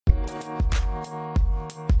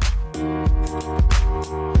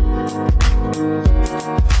And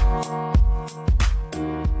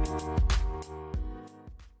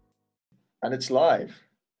it's live.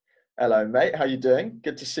 Hello, mate. How you doing?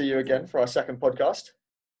 Good to see you again for our second podcast.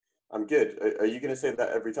 I'm good. Are you going to say that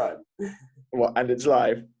every time? What? And it's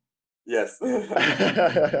live. Yes.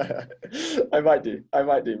 I might do.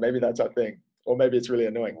 Maybe that's our thing, or maybe it's really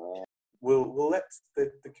annoying. We'll let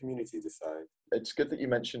the community decide. It's good that you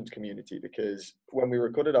mentioned community, because when we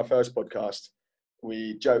recorded our first podcast,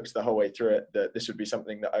 we joked the whole way through it that this would be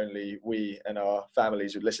something that only we and our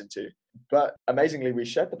families would listen to. But amazingly, we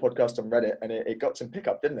shared the podcast on Reddit and it got some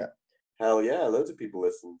pickup, didn't it? Hell yeah, loads of people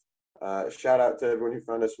listened. Shout out to everyone who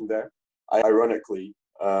found us from there. I ironically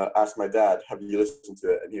asked my dad, have you listened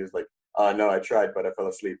to it? And he was like, no, I tried, but I fell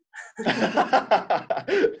asleep.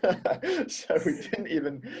 So we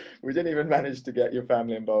didn't even manage to get your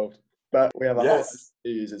family involved. But we have a whole lot of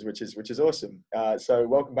users, which is awesome. So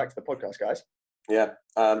welcome back to the podcast, guys. Yeah,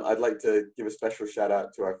 I'd like to give a special shout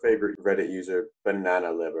out to our favorite Reddit user,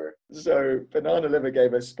 Banana Liver. So Banana Liver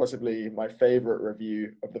gave us possibly my favorite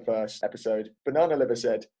review of the first episode. Banana Liver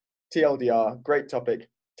said, TLDR, great topic,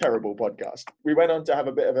 terrible podcast. We went on to have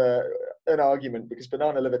a bit of an argument because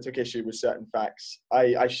Banana Liver took issue with certain facts.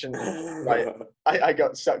 I shouldn't, I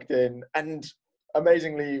got sucked in, and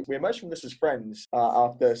amazingly, we emerged from this as friends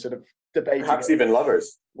after sort of debating. Perhaps even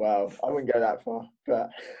lovers. Wow, I wouldn't go that far, but...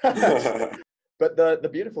 But the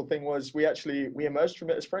beautiful thing was we emerged from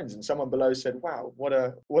it as friends, and someone below said, wow, what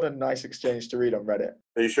a nice exchange to read on Reddit.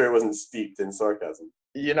 Are you sure it wasn't steeped in sarcasm?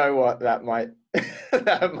 You know what, that might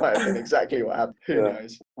have been exactly what happened. Who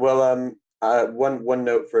knows? Well, one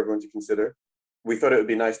note for everyone to consider. We thought it would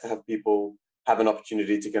be nice to have people have an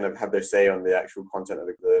opportunity to kind of have their say on the actual content of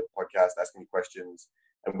the podcast, asking questions,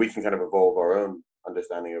 and we can kind of evolve our own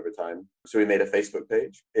understanding over time. So we made a Facebook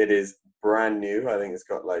page. It is brand new. I think it's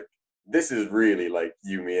got this is really like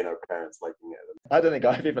you, me, and our parents liking it. I don't think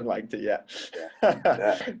I've even liked it yet.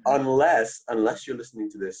 Unless you're listening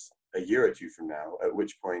to this a year or two from now, at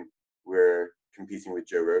which point we're competing with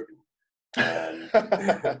Joe Rogan.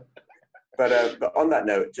 But on that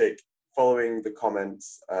note, Jake, following the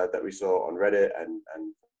comments that we saw on Reddit, and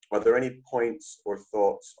are there any points or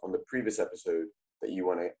thoughts on the previous episode that you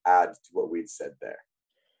want to add to what we'd said there?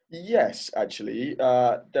 Yes, actually,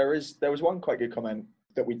 there was one quite good comment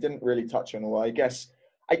that we didn't really touch on, or I guess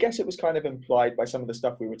it was kind of implied by some of the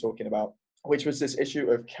stuff we were talking about, which was this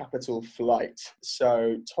issue of capital flight.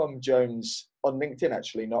 So Tom Jones on LinkedIn,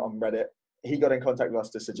 actually, not on Reddit, he got in contact with us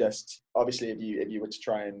to suggest, obviously, if you were to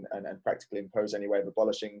try and practically impose any way of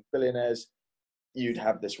abolishing billionaires, you'd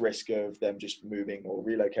have this risk of them just moving or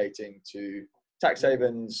relocating to tax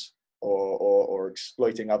havens or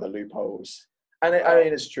exploiting other loopholes. And I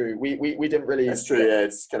mean, it's true. We didn't really... That's true, yeah.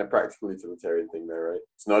 It's kind of practical utilitarian thing there, right?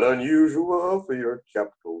 It's not unusual for your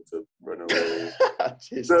capital to run away.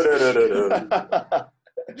 No.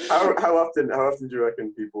 How often do you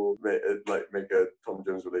reckon people make a Tom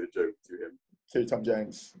Jones related joke to him? To Tom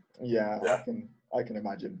Jones? Yeah. I can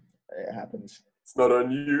imagine it happens. It's not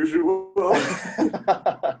unusual.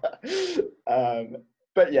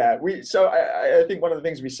 But yeah, I think one of the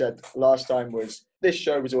things we said last time was this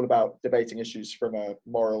show was all about debating issues from a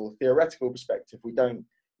moral, theoretical perspective. We don't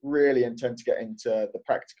really intend to get into the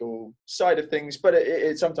practical side of things, but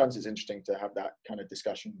it sometimes it's interesting to have that kind of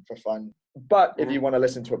discussion for fun. But if you want to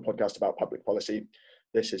listen to a podcast about public policy,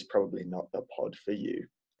 this is probably not the pod for you.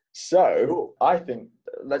 So cool. I think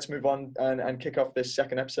let's move on and kick off this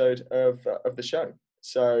second episode of the show.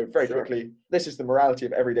 So very quickly, this is the morality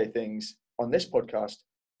of everyday things. On this podcast,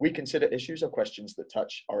 we consider issues or questions that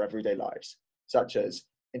touch our everyday lives, such as,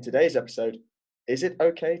 in today's episode, is it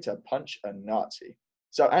okay to punch a Nazi?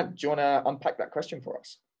 So, Ant, do you want to unpack that question for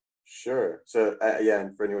us? Sure. So,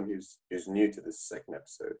 and for anyone who's new to this second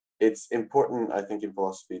episode, it's important, I think, in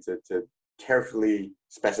philosophy to carefully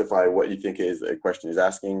specify what you think is a question is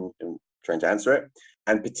asking and trying to answer it.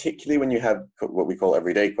 And particularly when you have what we call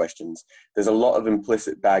everyday questions, there's a lot of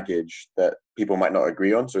implicit baggage that people might not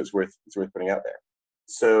agree on, so it's worth putting out there.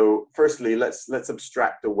 So firstly, let's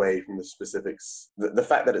abstract away from the specifics. The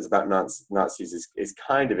fact that it's about Nazis is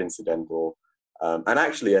kind of incidental. And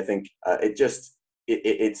actually, I think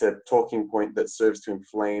it's a talking point that serves to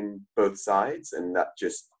inflame both sides, and that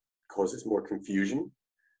just causes more confusion.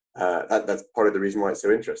 That's part of the reason why it's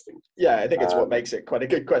so interesting. Yeah, I think it's what makes it quite a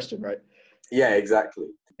good question, right? Yeah, exactly.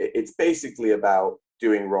 It's basically about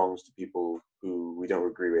doing wrongs to people who we don't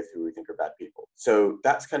agree with, who we think are bad people. So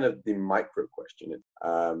that's kind of the micro question.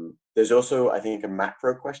 There's also, I think, a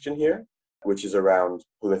macro question here, which is around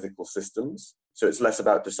political systems. So it's less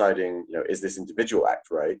about deciding, is this individual act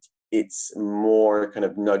right? It's more kind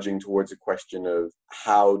of nudging towards a question of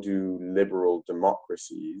how do liberal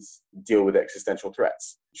democracies deal with existential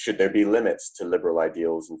threats? Should there be limits to liberal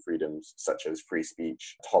ideals and freedoms, such as free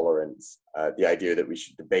speech, tolerance, the idea that we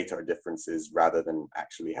should debate our differences rather than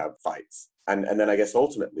actually have fights? And then I guess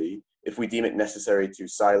ultimately, if we deem it necessary to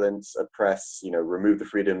silence, oppress, remove the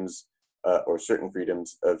freedoms or certain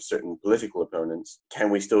freedoms of certain political opponents, can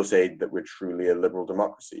we still say that we're truly a liberal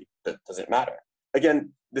democracy? Does it matter?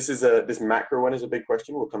 Again, this macro one is a big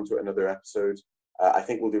question. We'll come to it in another episode. I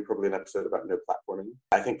think we'll do probably an episode about no platforming.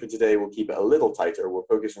 I think for today, we'll keep it a little tighter. We'll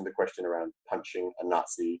focus on the question around punching a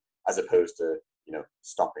Nazi as opposed to,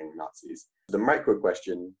 stopping Nazis. The micro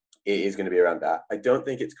question is going to be around that. I don't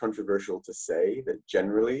think it's controversial to say that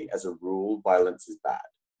generally, as a rule, violence is bad.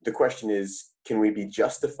 The question is, can we be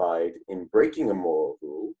justified in breaking a moral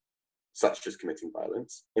rule, such as committing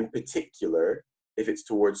violence, in particular, if it's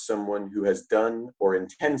towards someone who has done or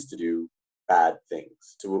intends to do bad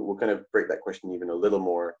things? So we'll kind of break that question even a little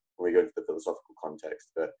more when we go into the philosophical context.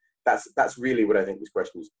 But that's really what I think this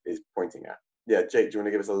question is pointing at. Yeah, Jake, do you want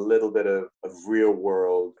to give us a little bit of real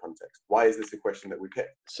world context? Why is this a question that we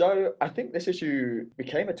picked? So I think this issue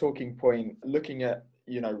became a talking point looking at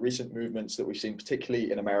recent movements that we've seen,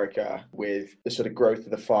 particularly in America, with the sort of growth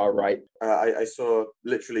of the far right. I saw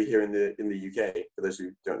literally here in the UK, for those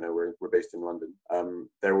who don't know, we're based in London.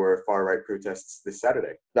 There were far right protests this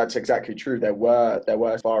Saturday. That's exactly true. There were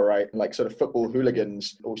far right, like sort of football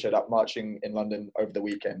hooligans, all showed up marching in London over the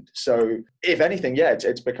weekend. So if anything, yeah,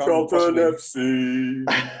 it's become Charlton FC.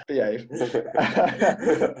 Behave.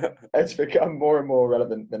 It's become more and more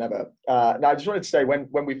relevant than ever. Now, I just wanted to say,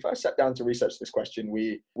 when we first sat down to research this question,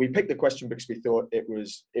 we picked the question because we thought it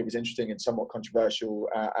was interesting and somewhat controversial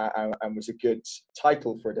and was a good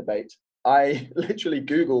title for a debate. I literally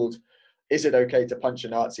Googled, is it okay to punch a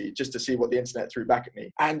Nazi, just to see what the internet threw back at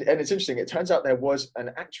me. And it's interesting. It turns out there was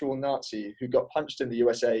an actual Nazi who got punched in the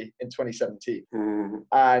USA in 2017.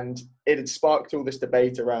 And it had sparked all this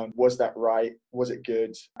debate around, was that right? Was it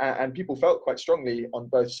good? And people felt quite strongly on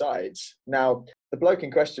both sides. Now, the bloke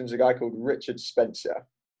in question is a guy called Richard Spencer.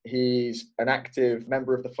 He's an active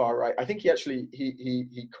member of the far right. I think he actually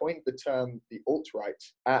he coined the term the alt-right,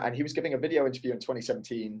 and he was giving a video interview in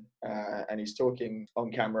 2017, and he's talking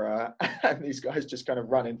on camera, and these guys just kind of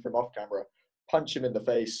run in from off camera, punch him in the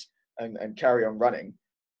face, and carry on running.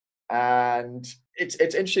 And it's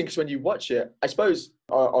interesting because when you watch it, I suppose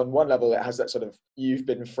on one level it has that sort of you've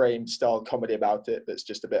been framed style comedy about it that's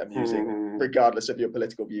just a bit amusing, regardless of your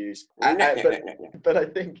political views. But I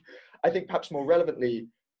think perhaps more relevantly,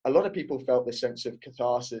 a lot of people felt this sense of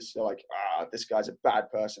catharsis. They're like, this guy's a bad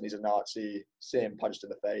person. He's a Nazi. See him punched in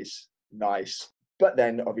the face. Nice. But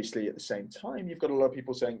then, obviously, at the same time, you've got a lot of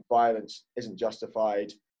people saying violence isn't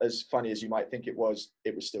justified. As funny as you might think it was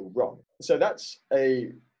still wrong. So that's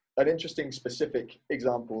an interesting specific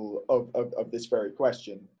example of this very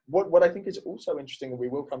question. What I think is also interesting, and we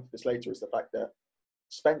will come to this later, is the fact that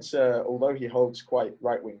Spencer, although he holds quite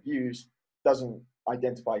right-wing views, doesn't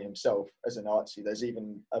identify himself as a Nazi. There's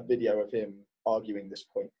even a video of him arguing this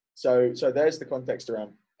point. So there's the context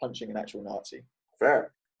around punching an actual Nazi.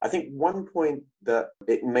 Fair. I think one point that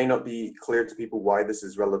it may not be clear to people why this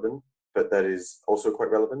is relevant, but that is also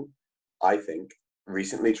quite relevant, I think.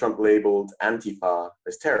 Recently, Trump labeled Antifa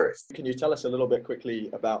as terrorist. Can you tell us a little bit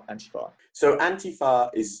quickly about Antifa? So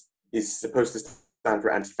Antifa is supposed to stand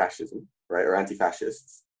for anti-fascism, right, or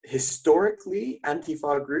anti-fascists. Historically,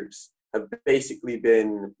 Antifa groups have basically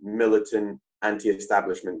been militant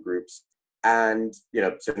anti-establishment groups. And,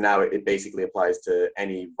 so now it basically applies to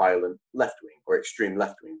any violent left-wing or extreme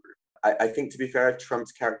left-wing group. I think, to be fair,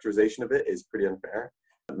 Trump's characterization of it is pretty unfair.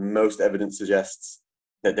 Most evidence suggests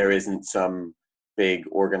that there isn't some big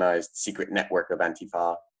organized secret network of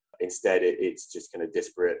Antifa. Instead, it's just kind of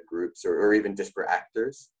disparate groups or even disparate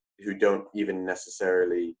actors who don't even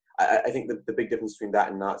necessarily... I think the big difference between that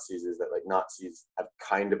and Nazis is that Nazis have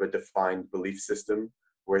kind of a defined belief system,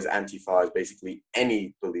 whereas Antifa is basically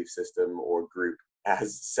any belief system or group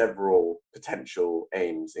has several potential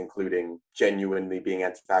aims, including genuinely being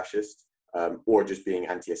anti-fascist or just being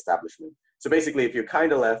anti-establishment. So basically, if you're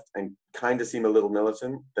kind of left and kind of seem a little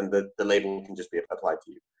militant, then the label can just be applied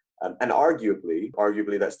to you. And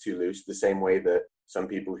arguably that's too loose, the same way that some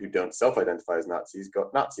people who don't self-identify as Nazis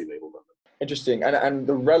got Nazi labeled on them. Interesting. And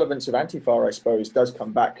the relevance of Antifa, I suppose, does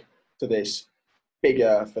come back to this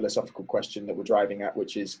bigger philosophical question that we're driving at,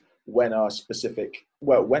 which is when are specific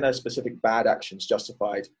bad actions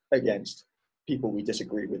justified against people we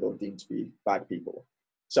disagree with or deem to be bad people?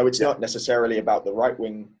 So it's not necessarily about the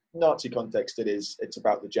right-wing Nazi context. It's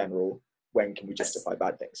about the general when can we justify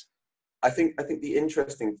bad things? I think the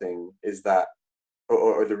interesting thing is that,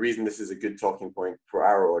 or the reason this is a good talking point for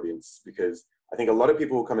our audience, because I think a lot of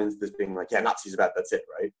people will come into this being like, yeah, Nazis are bad, that's it,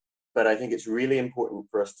 right? But I think it's really important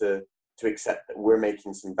for us to accept that we're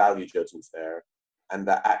making some value judgments there, and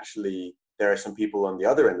that actually there are some people on the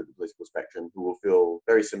other end of the political spectrum who will feel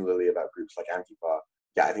very similarly about groups like Antifa.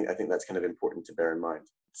 Yeah, I think that's kind of important to bear in mind.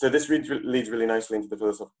 So this leads really nicely into the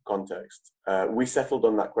philosophical context. We settled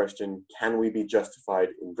on that question: can we be justified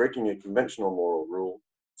in breaking a conventional moral rule,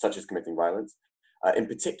 such as committing violence, in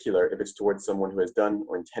particular if it's towards someone who has done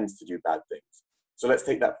or intends to do bad things? So let's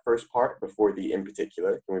take that first part before the in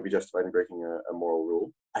particular. Can we be justified in breaking a moral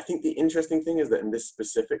rule? I think the interesting thing is that in this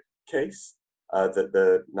specific case,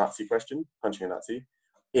 the Nazi question, punching a Nazi,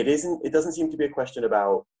 it doesn't seem to be a question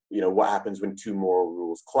about, what happens when two moral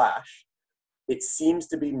rules clash. It seems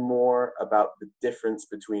to be more about the difference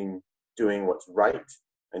between doing what's right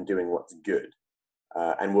and doing what's good.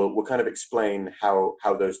 And we'll kind of explain how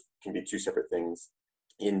those can be two separate things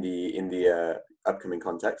in the upcoming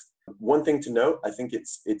context. One thing to note, I think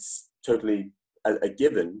it's totally a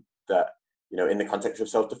given that, in the context of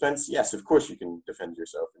self-defense, yes, of course you can defend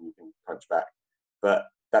yourself and you can punch back. But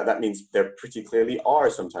that means there pretty clearly are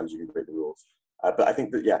sometimes you can break the rules. But I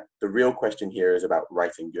think that, the real question here is about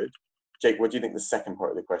right and good. Jake, what do you think the second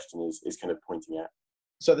part of the question is kind of pointing at?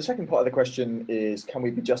 So the second part of the question is, can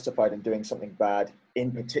we be justified in doing something bad,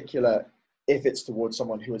 in particular if it's towards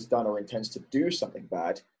someone who has done or intends to do something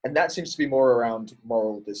bad? And that seems to be more around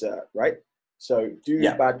moral desert, right? So do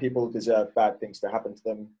bad people deserve bad things to happen to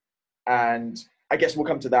them? And I guess we'll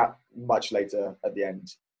come to that much later at the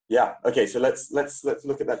end. Yeah. Okay. So let's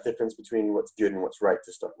look at that difference between what's good and what's right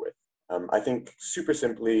to start with. I think super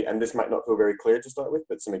simply, and this might not feel very clear to start with,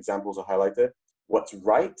 but some examples will highlight it. What's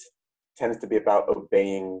right tends to be about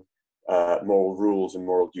obeying moral rules and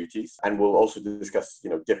moral duties, and we'll also discuss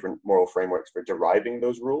different moral frameworks for deriving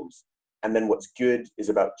those rules. And then what's good is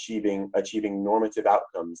about achieving normative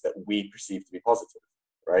outcomes that we perceive to be positive,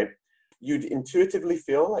 right? You'd intuitively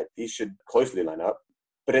feel like these should closely line up,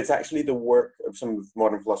 but it's actually the work of some of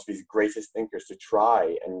modern philosophy's greatest thinkers to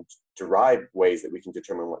try and derive ways that we can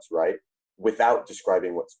determine what's right without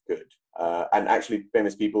describing what's good. And actually,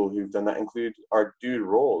 famous people who've done that include our dude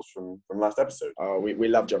Rawls from last episode. Oh, we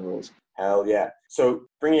love John Rawls. Hell yeah. So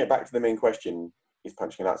bringing it back to the main question, is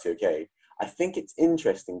punching a Nazi okay? I think it's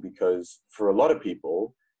interesting because for a lot of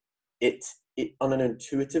people, it on an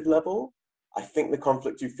intuitive level, I think the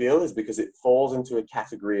conflict you feel is because it falls into a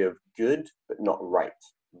category of good, but not right.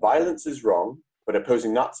 Violence is wrong, but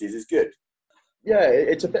opposing Nazis is good. Yeah,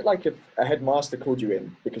 it's a bit like if a headmaster called you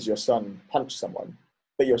in because your son punched someone,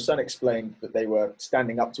 but your son explained that they were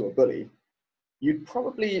standing up to a bully. You'd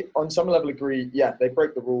probably, on some level, agree, yeah, they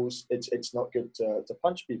break the rules. It's not good to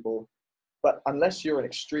punch people. But unless you're an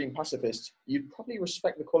extreme pacifist, you'd probably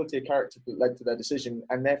respect the quality of character that led to their decision,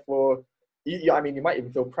 and therefore, you might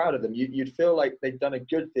even feel proud of them. You'd feel like they've done a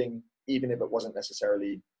good thing, even if it wasn't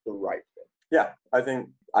necessarily the right thing. Yeah, I think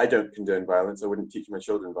I don't condone violence. I wouldn't teach my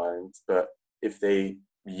children violence, but if they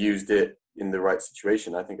used it in the right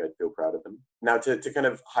situation, I think I'd feel proud of them. Now, to kind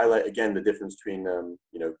of highlight again the difference between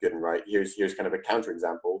good and right, here's kind of a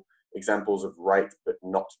counterexample. Examples of right but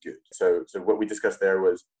not good. So what we discussed there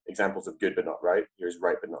was examples of good but not right. Here's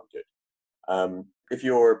right but not good. If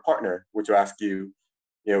your partner were to ask you,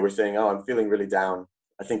 we're saying, oh, I'm feeling really down,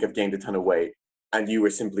 I think I've gained a ton of weight, and you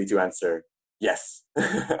were simply to answer yes,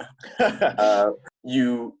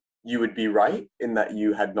 you would be right in that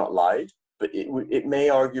you had not lied, but it may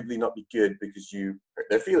arguably not be good because you hurt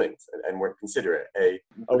their feelings and weren't considerate. A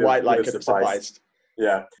white lie could have sufficed.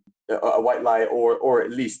 Yeah, a white lie, or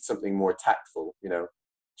at least something more tactful.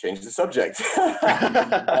 Change the subject.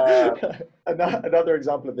 Another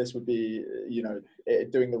example of this would be,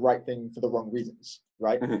 doing the right thing for the wrong reasons,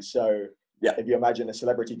 right? Mm-hmm. So, if you imagine a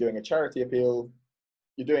celebrity doing a charity appeal,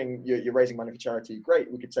 you're raising money for charity.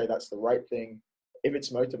 Great, we could say that's the right thing. If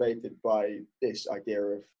it's motivated by this idea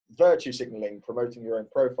of virtue signaling, promoting your own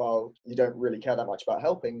profile, you don't really care that much about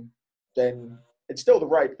helping, then it's still the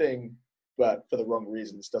right thing, but for the wrong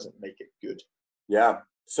reasons doesn't make it good. Yeah.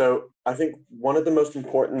 So I think one of the most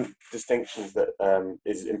important distinctions that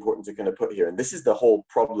is important to kind of put here, and this is the whole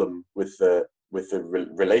problem with the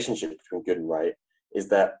relationship between good and right, is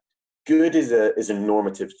that good is a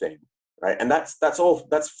normative thing, right? And that's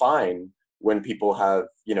fine when people have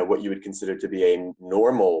what you would consider to be a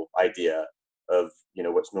normal idea of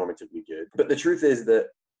what's normatively good. But the truth is that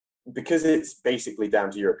because it's basically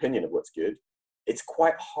down to your opinion of what's good, it's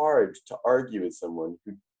quite hard to argue with someone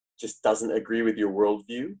who just doesn't agree with your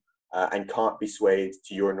worldview and can't be swayed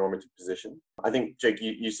to your normative position. I think, Jake,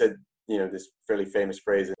 you said this fairly famous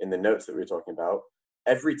phrase in the notes that we were talking about.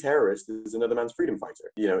 Every terrorist is another man's freedom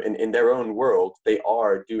fighter. In their own world, they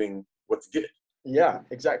are doing what's good. Yeah,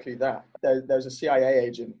 exactly that. There's a CIA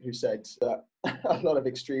agent who said that a lot of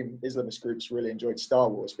extreme Islamist groups really enjoyed Star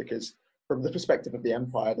Wars because, from the perspective of the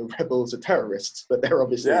Empire, the rebels are terrorists, but they're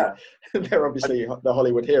obviously the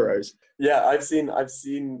Hollywood heroes. Yeah, I've seen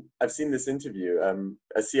this interview.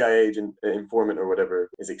 A CIA agent, informant or whatever,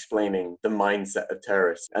 is explaining the mindset of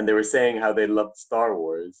terrorists, and they were saying how they loved Star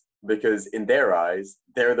Wars because in their eyes,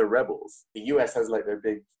 they're the rebels. The US has like their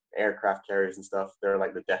big aircraft carriers and stuff. They're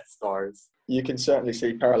like the Death Stars. You can certainly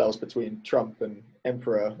see parallels between Trump and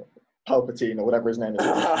Emperor Palpatine or whatever his name is.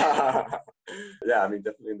 Yeah, I mean,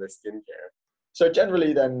 definitely in their skincare. So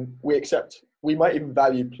generally then we might even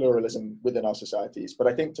value pluralism within our societies, but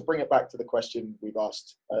I think to bring it back to the question we've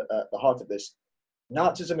asked at the heart of this,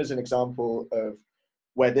 Nazism is an example of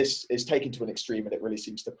where this is taken to an extreme and it really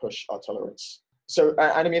seems to push our tolerance. So,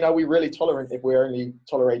 and I mean, are we really tolerant if we're only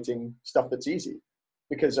tolerating stuff that's easy?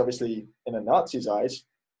 Because obviously in a Nazi's eyes,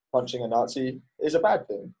 punching a Nazi is a bad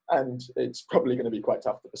thing. And it's probably going to be quite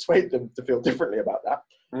tough to persuade them to feel differently about that.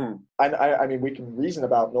 Mm. And I mean, we can reason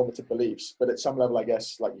about normative beliefs, but at some level, I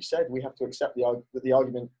guess, like you said, we have to accept that the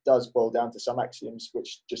argument does boil down to some axioms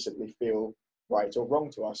which just simply feel right or wrong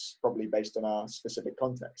to us, probably based on our specific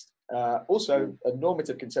context. Also, a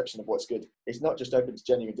normative conception of what's good is not just open to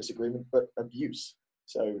genuine disagreement, but abuse.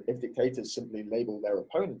 So if dictators simply label their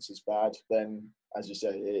opponents as bad, then, as you say,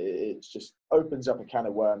 it just opens up a can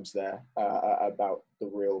of worms there about the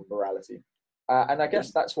real morality. And I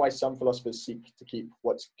guess that's why some philosophers seek to keep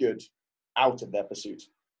what's good out of their pursuit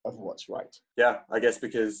of what's right. Yeah, I guess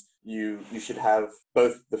because you should have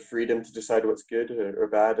both the freedom to decide what's good or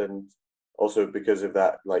bad, and also because of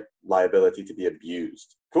that like liability to be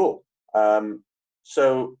abused. Cool.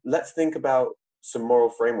 So let's think about some moral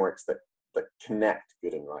frameworks that connect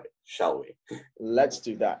good and right, shall we? Let's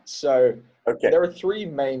do that. So okay. There are three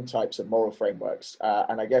main types of moral frameworks,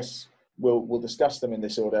 and I guess we'll discuss them in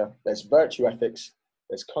this order. There's virtue ethics,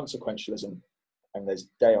 there's consequentialism, and there's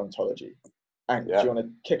deontology. And do you want to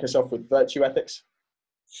kick us off with virtue ethics?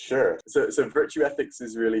 Sure. So virtue ethics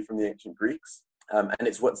is really from the ancient Greeks, and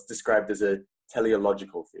it's what's described as a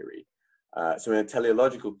teleological theory. So in a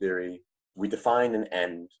teleological theory, we define an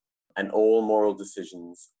end, and all moral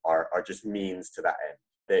decisions are just means to that end.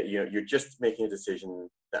 That you're just making a decision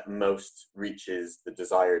that most reaches the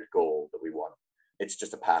desired goal that we want. It's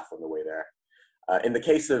just a path on the way there. In the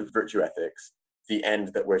case of virtue ethics, the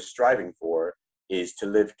end that we're striving for is to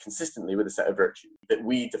live consistently with a set of virtues that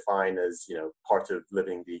we define as part of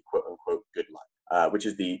living the quote unquote good life, which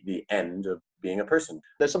is the end of being a person.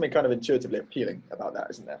 There's something kind of intuitively appealing about that,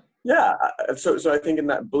 isn't there? Yeah. So I think in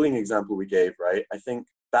that bullying example we gave, right, I think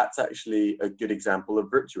that's actually a good example of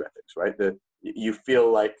virtue ethics, right? That you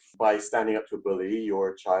feel like by standing up to a bully,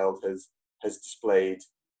 your child has displayed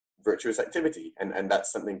virtuous activity, and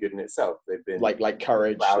that's something good in itself. They've been like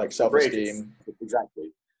courage, like self-esteem.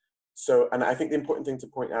 Exactly. So, and I think the important thing to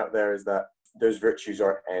point out there is that those virtues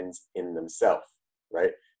are ends in themselves,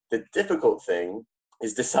 right? The difficult thing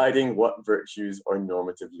is deciding what virtues are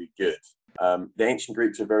normatively good. The ancient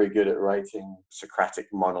Greeks are very good at writing Socratic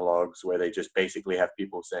monologues where they just basically have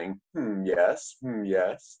people saying, yes,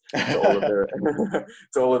 to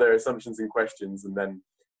all of their assumptions and questions, and then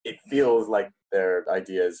it feels like their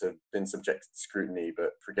ideas have been subjected to scrutiny,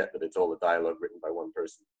 but forget that it's all a dialogue written by one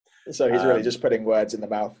person. So he's really just putting words in the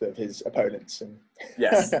mouth of his opponents. And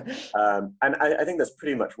yes. And I think that's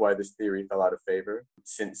pretty much why this theory fell out of favor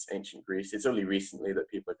since ancient Greece. It's only recently that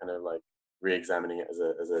people are kind of like re-examining it as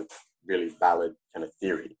a really valid kind of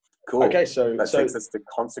theory. Cool. Okay, so that takes us to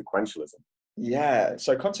consequentialism. Yeah,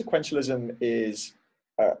 so consequentialism is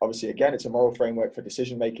obviously, again, it's a moral framework for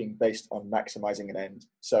decision making based on maximizing an end.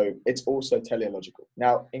 So it's also teleological.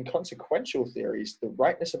 Now, in consequential theories, the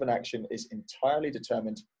rightness of an action is entirely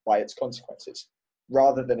determined by its consequences,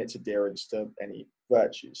 rather than its adherence to any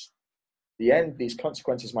virtues. The end these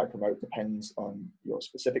consequences might promote depends on your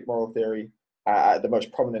specific moral theory. The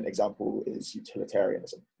most prominent example is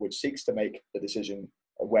utilitarianism, which seeks to make the decision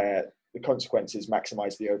where the consequences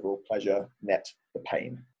maximize the overall pleasure, net the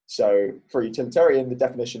pain. So for a utilitarian, the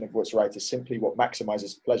definition of what's right is simply what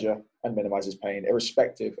maximizes pleasure and minimizes pain,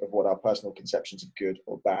 irrespective of what our personal conceptions of good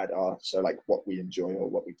or bad are. So like what we enjoy or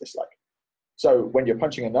what we dislike. So when you're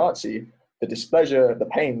punching a Nazi, the displeasure, the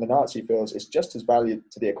pain the Nazi feels is just as valued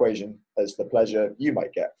to the equation as the pleasure you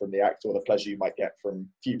might get from the act or the pleasure you might get from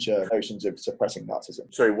future notions of suppressing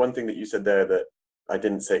Nazism. Sorry, one thing that you said there that I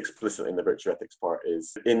didn't say explicitly in the virtue ethics part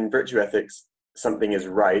is in virtue ethics, something is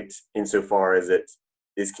right insofar as it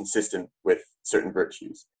is consistent with certain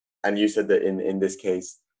virtues. And you said that in this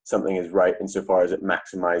case, something is right insofar as it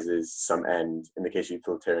maximizes some end, in the case of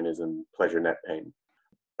utilitarianism, pleasure, net pain.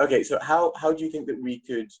 Okay, so how do you think that we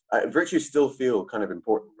could, virtues still feel kind of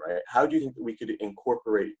important, right? How do you think that we could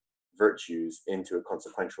incorporate virtues into a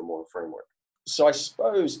consequential moral framework? So I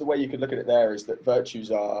suppose the way you could look at it there is that virtues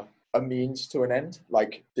are a means to an end,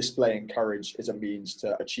 like displaying courage is a means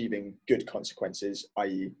to achieving good consequences,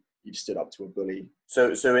 i.e. you've stood up to a bully.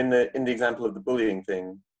 So in the example of the bullying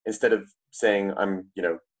thing, instead of saying I'm,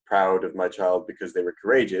 proud of my child because they were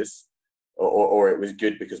courageous, or it was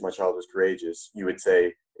good because my child was courageous, you would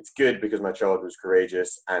say it's good because my child was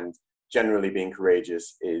courageous, and generally being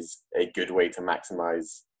courageous is a good way to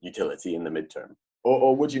maximize utility in the midterm.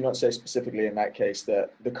 Or would you not say specifically in that case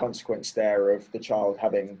that the consequence there of the child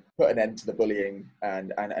having put an end to the bullying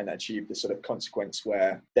and achieved the sort of consequence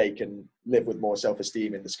where they can live with more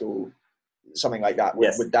self-esteem in the school, something like that,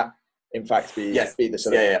 would that in fact be the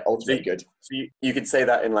sort of ultimate good? So you could say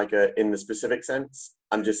that in the specific sense.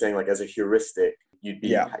 I'm just saying, like, as a heuristic, you'd be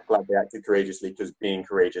glad they acted courageously because being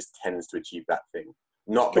courageous tends to achieve that thing,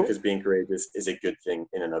 not because being courageous is a good thing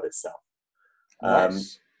in and of itself.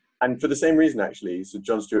 Nice. And for the same reason, actually, so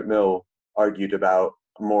John Stuart Mill argued about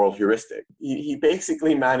moral heuristic. He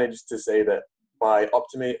basically managed to say that by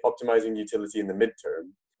optimizing utility in the midterm,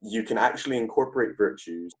 you can actually incorporate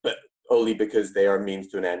virtues, but only because they are means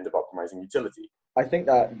to an end of optimizing utility. I think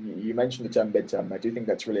that you mentioned the term midterm. I do think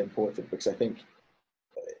that's really important because I think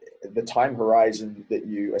the time horizon that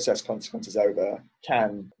you assess consequences over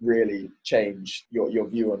can really change your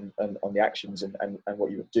view on the actions and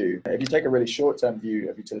what you would do. If you take a really short-term view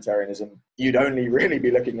of utilitarianism, you'd only really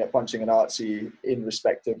be looking at punching a Nazi in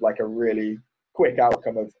respect of like a really quick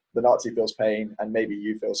outcome of the Nazi feels pain and maybe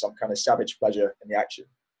you feel some kind of savage pleasure in the action.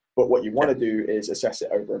 But what you want to do is assess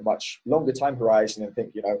it over a much longer time horizon and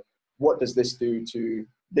think, what does this do to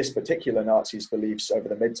this particular Nazi's beliefs over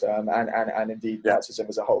the midterm and indeed Nazism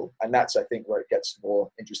as a whole? And that's, I think, where it gets more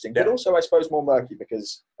interesting, but also, I suppose, more murky,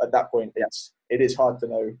 because at that point, it is hard to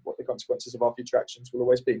know what the consequences of our future actions will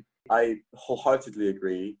always be. I wholeheartedly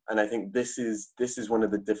agree. And I think this is one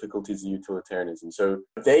of the difficulties of utilitarianism. So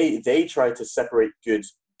they try to separate good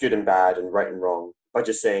and bad and right and wrong by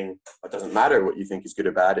just saying, it doesn't matter what you think is good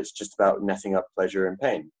or bad, it's just about netting up pleasure and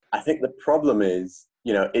pain. I think the problem is,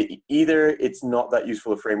 either it's not that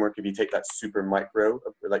useful a framework if you take that super micro,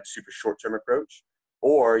 or like super short-term approach,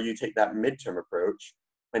 or you take that midterm approach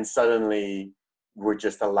and suddenly we're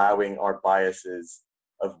just allowing our biases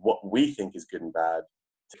of what we think is good and bad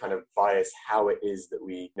to kind of bias how it is that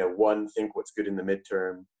we, one, think what's good in the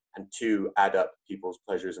midterm, and two, add up people's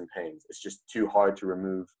pleasures and pains. It's just too hard to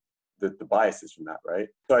remove the biases from that, right?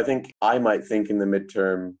 So I think I might think in the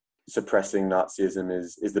midterm, suppressing Nazism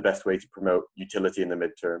is the best way to promote utility in the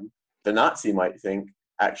midterm. The Nazi might think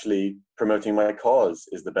actually promoting my cause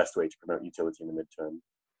is the best way to promote utility in the midterm.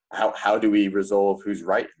 How do we resolve who's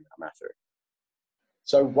right in that matter?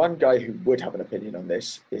 So one guy who would have an opinion on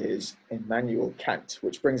this is Immanuel Kant,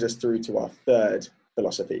 which brings us through to our third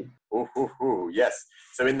philosophy. Yes.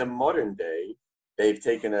 So in the modern day, they've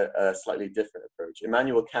taken a slightly different approach.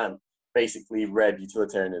 Immanuel Kant basically read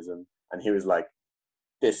utilitarianism and he was like,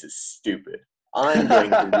 this is stupid. I'm going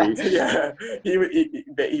to reason.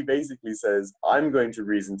 He basically says, I'm going to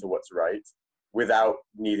reason to what's right without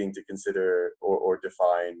needing to consider or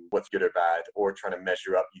define what's good or bad or trying to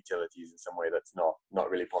measure up utilities in some way that's not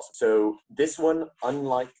really possible. So this one,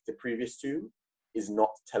 unlike the previous two, is not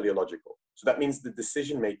teleological. So that means the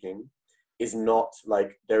decision making is not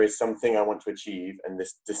like there is something I want to achieve and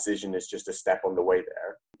this decision is just a step on the way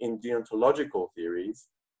there. In deontological theories,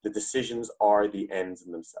 the decisions are the ends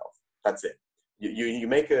in themselves. That's it.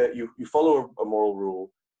 You follow a moral rule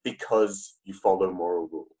because you follow moral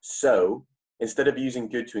rules. So instead of using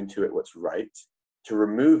good to intuit what's right, to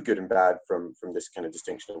remove good and bad from this kind of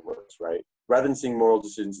distinction of what's right, rather than seeing moral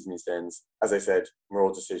decisions as these ends, as I said,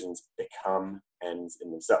 moral decisions become ends in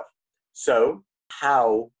themselves. So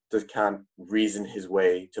how does Kant reason his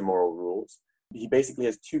way to moral rules? He basically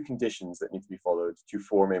has two conditions that need to be followed to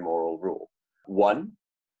form a moral rule. One,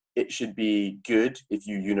 it should be good if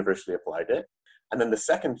you universally applied it. And then the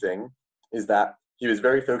second thing is that he was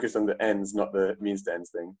very focused on the ends, not the means to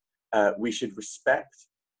ends thing. We should respect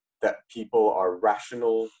that people are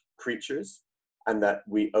rational creatures and that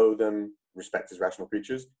we owe them respect as rational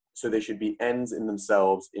creatures. So they should be ends in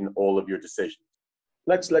themselves in all of your decisions.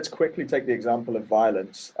 Let's quickly take the example of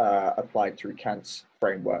violence applied through Kant's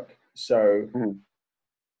framework. So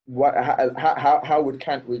how would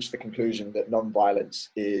Kant reach the conclusion that non-violence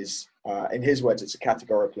is, in his words, it's a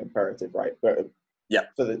categorical imperative, right? But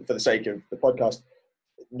for the sake of the podcast,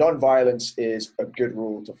 non-violence is a good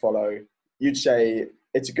rule to follow. You'd say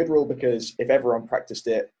it's a good rule because if everyone practiced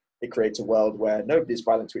it, it creates a world where nobody's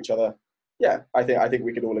violent to each other. Yeah, I think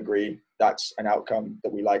we could all agree that's an outcome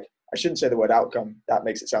that we like. I shouldn't say the word outcome. That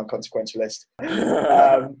makes it sound consequentialist.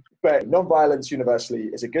 But non-violence universally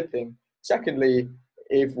is a good thing. Secondly,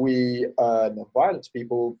 if we are non-violent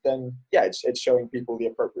people, then yeah, it's showing people the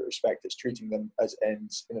appropriate respect. It's treating them as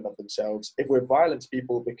ends in and of themselves. If we're violent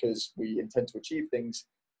people because we intend to achieve things,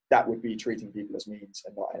 that would be treating people as means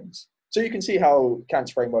and not ends. So you can see how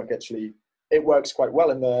Kant's framework actually, it works quite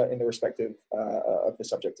well in the respect of the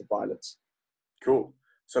subject of violence. Cool.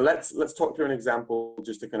 So let's talk through an example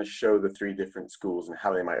just to kind of show the three different schools and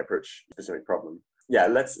how they might approach a specific problem. Yeah,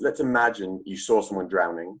 let's imagine you saw someone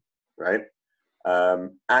drowning, right?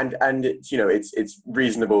 And it's, you know, it's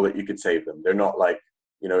reasonable that you could save them. They're not like,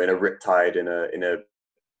 you know, in a riptide in a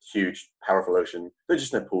huge powerful ocean. They're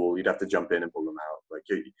just in a pool. You'd have to jump in and pull them out.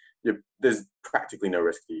 Like there's practically no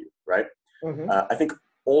risk to you, right? Mm-hmm. I think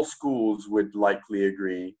all schools would likely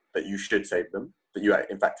agree that you should save them. That you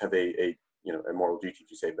in fact have a moral duty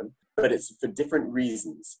to save them. But it's for different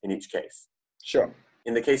reasons in each case. Sure.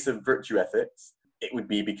 In the case of virtue ethics, it would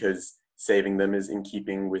be because saving them is in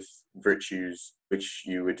keeping with virtues which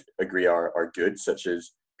you would agree are good, such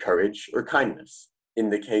as courage or kindness. In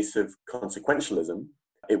the case of consequentialism,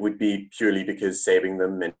 it would be purely because saving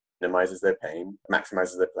them minimizes their pain,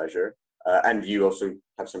 maximizes their pleasure, and you also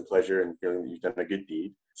have some pleasure in feeling that you've done a good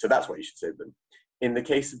deed. So that's why you should save them. In the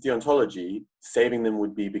case of deontology, saving them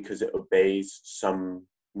would be because it obeys some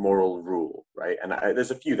moral rule, right? And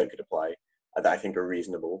there's a few that could apply that I think are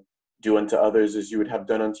reasonable. Do unto others as you would have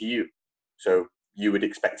done unto you. So you would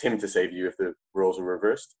expect him to save you if the roles are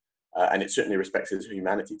reversed. And it certainly respects his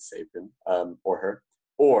humanity to save him or her.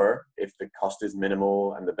 Or if the cost is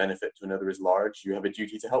minimal and the benefit to another is large, you have a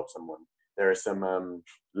duty to help someone. There are some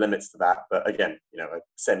limits to that, but again, you know, a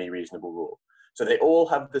semi-reasonable rule. So they all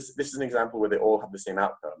have this is an example where they all have the same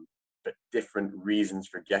outcome, but different reasons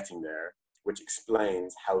for getting there, which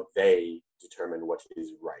explains how they determine what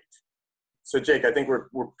is right. So Jake, I think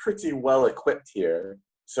we're pretty well equipped here.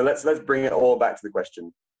 So let's bring it all back to the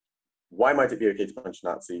question, why might it be okay to punch a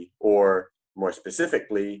Nazi? Or more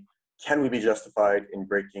specifically, can we be justified in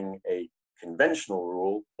breaking a conventional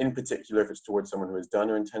rule, in particular if it's towards someone who has done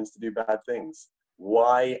or intends to do bad things?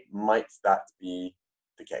 Why might that be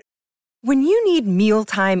the case? When you need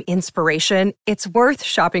mealtime inspiration, it's worth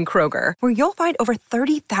shopping Kroger, where you'll find over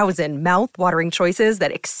 30,000 mouth-watering choices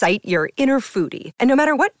that excite your inner foodie. And no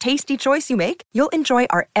matter what tasty choice you make, you'll enjoy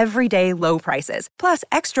our everyday low prices, plus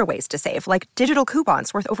extra ways to save, like digital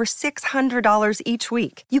coupons worth over $600 each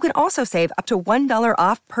week. You can also save up to $1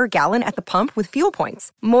 off per gallon at the pump with fuel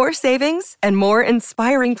points. More savings and more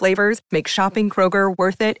inspiring flavors make shopping Kroger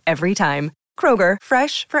worth it every time. Kroger,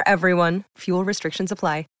 fresh for everyone. Fuel restrictions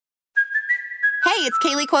apply. Hey, it's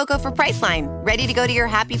Kaylee Cuoco for Priceline. Ready to go to your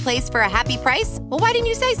happy place for a happy price? Well, why didn't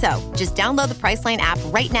you say so? Just download the Priceline app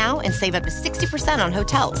right now and save up to 60% on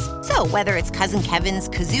hotels. So whether it's Cousin Kevin's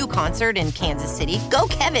Kazoo Concert in Kansas City, go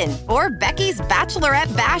Kevin, or Becky's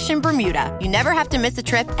Bachelorette Bash in Bermuda, you never have to miss a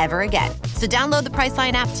trip ever again. So download the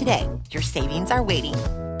Priceline app today. Your savings are waiting.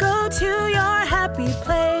 Go to your happy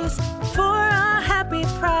place for a happy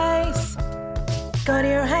price. Go to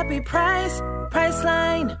your happy price,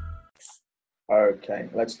 Priceline. Okay,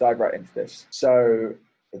 let's dive right into this. So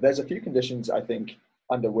there's a few conditions, I think,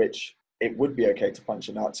 under which it would be okay to punch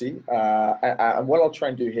a Nazi. And what I'll try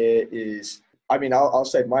and do here is, I mean, I'll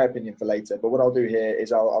save my opinion for later, but what I'll do here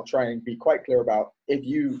is I'll try and be quite clear about, if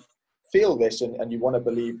you feel this and you want to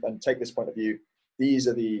believe and take this point of view, these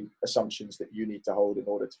are the assumptions that you need to hold in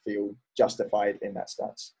order to feel justified in that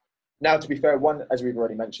stance. Now, to be fair, one, as we've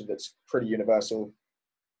already mentioned, that's pretty universal.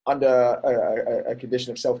 Under a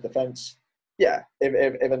condition of self-defense, yeah,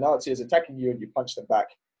 if a Nazi is attacking you and you punch them back,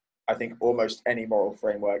 I think almost any moral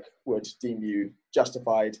framework would deem you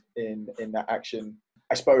justified in that action.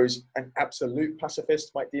 I suppose an absolute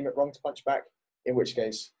pacifist might deem it wrong to punch back, in which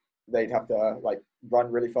case they'd have to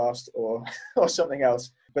run really fast or something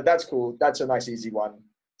else. But that's cool. That's a nice, easy one.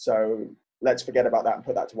 So let's forget about that and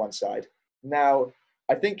put that to one side. Now,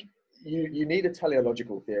 I think you need a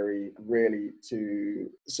teleological theory really to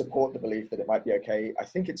support the belief that it might be okay. I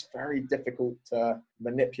think it's very difficult to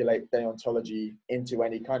manipulate deontology into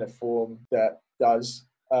any kind of form that does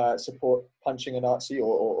support punching a Nazi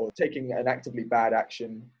or taking an actively bad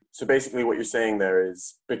action. So basically what you're saying there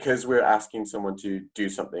is, because we're asking someone to do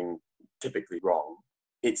something typically wrong,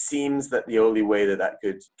 it seems that the only way that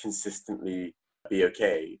could consistently be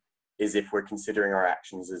okay is if we're considering our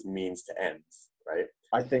actions as means to ends, right?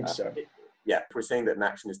 I think so. Yeah, if we're saying that an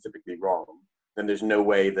action is typically wrong, then there's no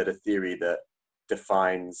way that a theory that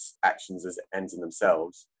defines actions as ends in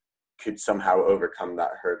themselves could somehow overcome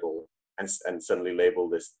that hurdle and suddenly label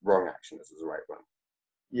this wrong action as the right one.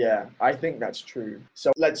 Yeah, I think that's true.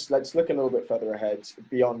 So let's look a little bit further ahead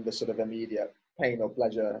beyond the sort of immediate pain or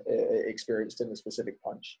pleasure experienced in the specific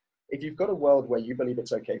punch. If you've got a world where you believe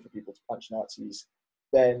it's okay for people to punch Nazis,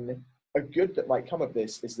 then a good that might come of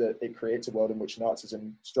this is that it creates a world in which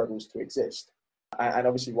Nazism struggles to exist. And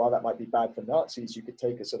obviously, while that might be bad for Nazis, you could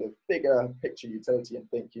take a sort of bigger picture utility and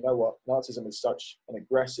think, you know what, Nazism is such an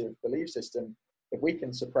aggressive belief system. If we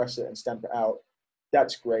can suppress it and stamp it out,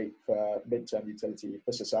 that's great for midterm utility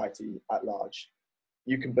for society at large.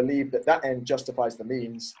 You can believe that that end justifies the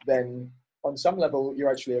means, then on some level,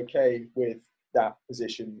 you're actually okay with that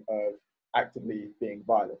position of actively being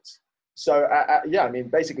violent. So, yeah, I mean,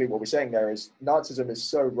 basically what we're saying there is Nazism is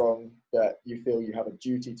so wrong that you feel you have a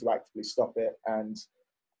duty to actively stop it, and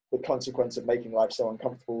the consequence of making life so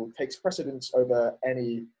uncomfortable takes precedence over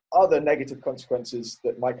any other negative consequences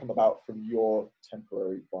that might come about from your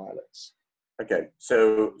temporary violence. Okay,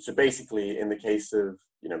 so basically, in the case of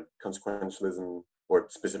consequentialism, or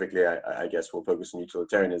specifically, I guess we'll focus on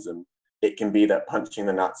utilitarianism, it can be that punching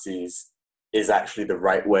the Nazis is actually the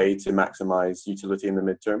right way to maximize utility in the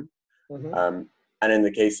midterm. Mm-hmm. And in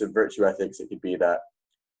the case of virtue ethics, it could be that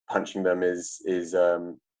punching them is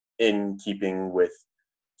in keeping with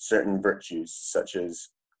certain virtues, such as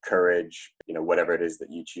courage, whatever it is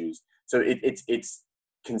that you choose. So it's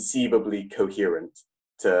conceivably coherent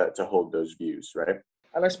to hold those views, right?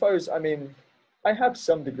 And I suppose, I mean, I have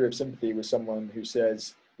some degree of sympathy with someone who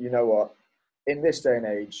says, you know what, in this day and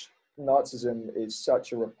age, Nazism is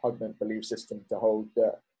such a repugnant belief system to hold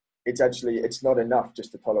that it's not enough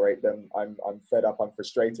just to tolerate them. I'm fed up, I'm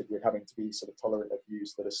frustrated with having to be sort of tolerant of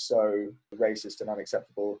views that are so racist and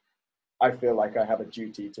unacceptable. I feel like I have a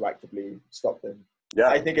duty to actively stop them. Yeah,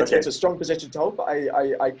 I think it's a strong position to hold, but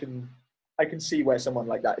I can see where someone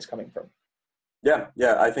like that is coming from. Yeah,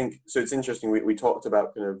 I think so. It's interesting. We talked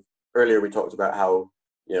about earlier. We talked about how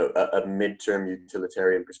a midterm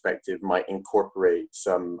utilitarian perspective might incorporate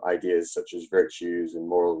some ideas such as virtues and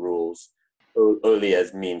moral rules only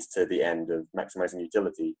as means to the end of maximizing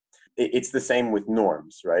utility. It's the same with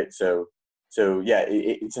norms, right? So yeah,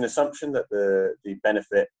 it's an assumption that the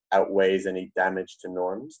benefit outweighs any damage to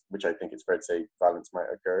norms, which I think it's fair to say violence might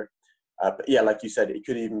occur. But yeah, like you said, it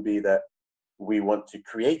could even be that we want to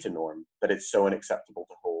create a norm that it's so unacceptable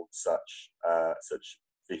to hold such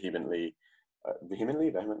vehemently,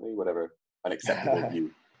 whatever, unacceptable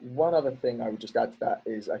view. One other thing I would just add to that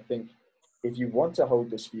is I think if you want to hold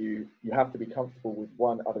this view, you have to be comfortable with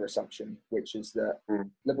one other assumption, which is that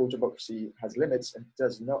liberal democracy has limits and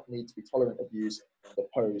does not need to be tolerant of views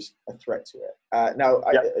that pose a threat to it. I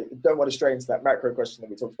don't want to stray into that macro question that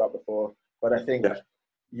we talked about before, but I think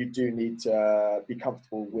you do need to be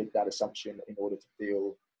comfortable with that assumption in order to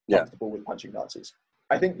feel comfortable with punching Nazis.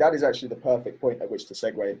 I think that is actually the perfect point at which to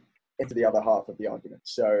segue into the other half of the argument.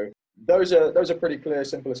 So those are pretty clear,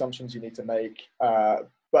 simple assumptions you need to make.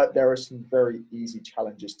 But there are some very easy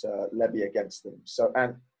challenges to levy against them. So,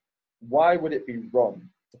 and why would it be wrong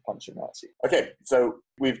to punch a Nazi? Okay, so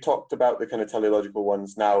we've talked about the kind of teleological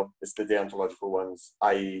ones. Now it's the deontological ones,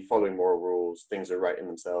 i.e. following moral rules, things are right in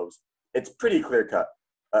themselves. It's pretty clear cut.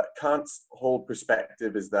 Kant's whole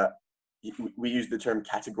perspective is that we use the term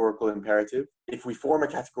categorical imperative. If we form a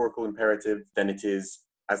categorical imperative, then it is,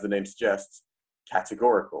 as the name suggests,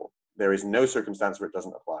 categorical. There is no circumstance where it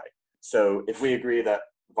doesn't apply. So if we agree that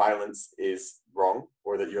violence is wrong,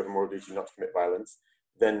 or that you have a moral duty not to commit violence,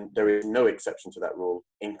 then there is no exception to that rule,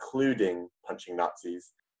 including punching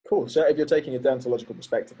Nazis. Cool. So if you're taking a deontological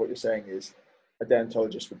perspective, what you're saying is a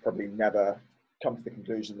deontologist would probably never come to the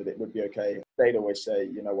conclusion that it would be okay. They'd always say,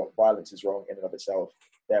 you know what, violence is wrong in and of itself,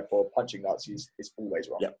 therefore punching Nazis is always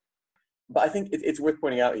wrong. Yeah. But I think it's worth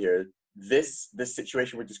pointing out here, this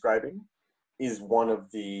situation we're describing is one of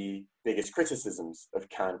the biggest criticisms of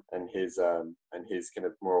Kant and his kind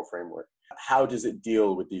of moral framework. How does it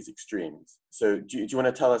deal with these extremes? So do you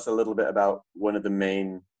want to tell us a little bit about one of the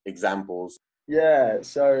main examples? Yeah,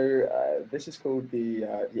 so this is called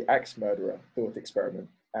the axe murderer thought experiment.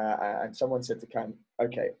 And someone said to Kant,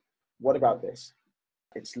 okay, what about this?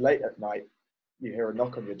 It's late at night, you hear a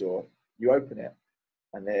knock on your door, you open it,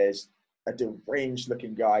 and there's a deranged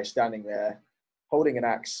looking guy standing there holding an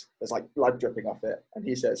axe. There's like blood dripping off it. And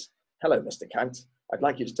he says, hello, Mr. Kant. I'd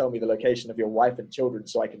like you to tell me the location of your wife and children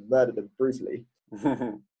so I can murder them brutally.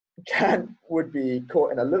 Kant would be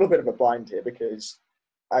caught in a little bit of a bind here because,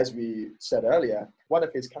 as we said earlier, one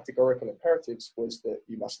of his categorical imperatives was that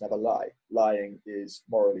you must never lie. Lying is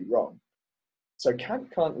morally wrong. So Kant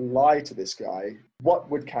can't lie to this guy. What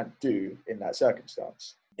would Kant do in that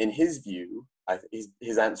circumstance? In his view,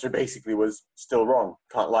 his answer basically was still wrong.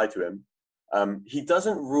 Can't lie to him. He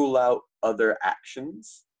doesn't rule out other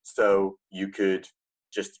actions. So you could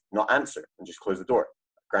just not answer and just close the door.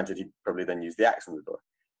 Granted, he'd probably then use the axe on the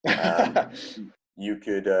door. You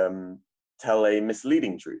could tell a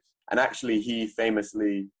misleading truth. And actually, he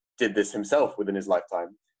famously did this himself within his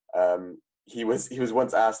lifetime. He was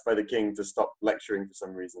once asked by the king to stop lecturing for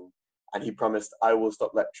some reason. And he promised, I will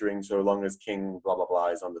stop lecturing so long as King blah, blah, blah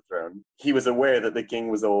is on the throne. He was aware that the king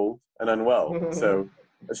was old and unwell. So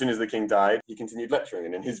as soon as the king died, he continued lecturing.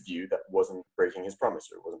 And in his view, that wasn't breaking his promise,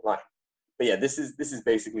 or it wasn't lying. But yeah, this is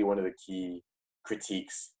basically one of the key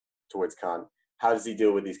critiques towards Kant. How does he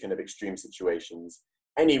deal with these kind of extreme situations?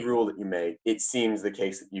 Any rule that you make, it seems the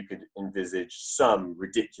case that you could envisage some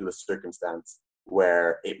ridiculous circumstance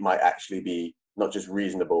where it might actually be not just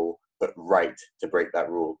reasonable, but right to break that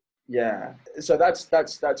rule. Yeah, so that's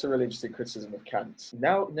a really interesting criticism of Kant.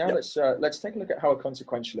 Now Yep. let's take a look at how a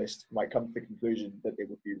consequentialist might come to the conclusion that it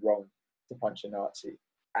would be wrong to punch a Nazi.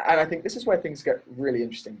 And I think this is where things get really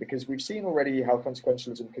interesting, because we've seen already how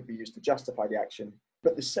consequentialism could be used to justify the action,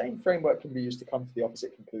 but the same framework can be used to come to the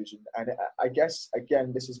opposite conclusion. And I guess,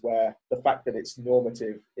 again, this is where the fact that it's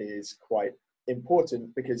normative is quite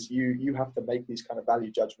important, because you have to make these kind of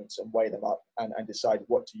value judgments and weigh them up and decide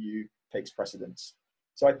what to you takes precedence.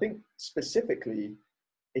 So I think specifically,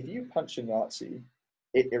 if you punch a Nazi,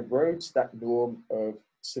 it erodes that norm of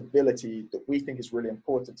civility that we think is really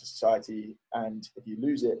important to society. And if you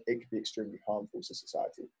lose it, it could be extremely harmful to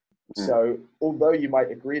society. So although you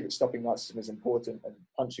might agree that stopping Nazism is important and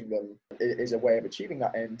punching them is a way of achieving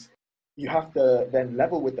that end, you have to then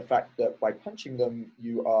level with the fact that by punching them,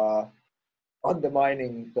 you are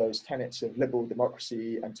undermining those tenets of liberal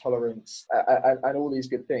democracy and tolerance and all these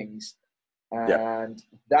good things. And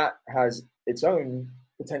that has its own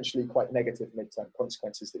potentially quite negative midterm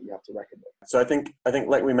consequences that you have to reckon with. So I think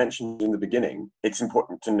like we mentioned in the beginning, it's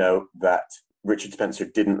important to note that Richard Spencer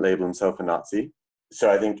didn't label himself a Nazi.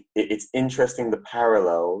 So I think it's interesting the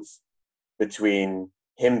parallels between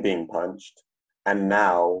him being punched and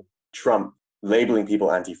now Trump labeling people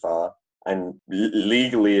Antifa and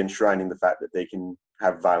legally enshrining the fact that they can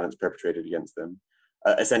have violence perpetrated against them.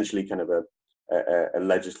 Essentially kind of a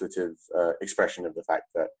legislative expression of the fact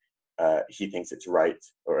that he thinks it's right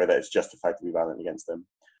or that it's justified to be violent against them.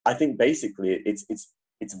 I think basically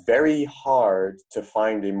it's very hard to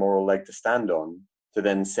find a moral leg to stand on to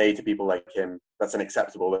then say to people like him, that's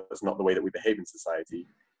unacceptable, that's not the way that we behave in society.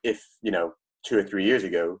 If, 2 or 3 years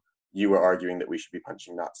ago, you were arguing that we should be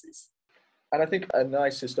punching Nazis. And I think a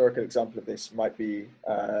nice historical example of this might be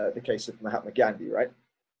the case of Mahatma Gandhi, right?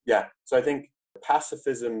 Yeah, so I think the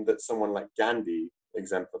pacifism that someone like Gandhi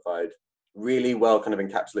exemplified really well kind of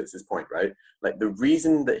encapsulates his point, right? Like the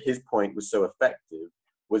reason that his point was so effective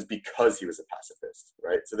was because he was a pacifist,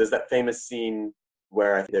 right? So there's that famous scene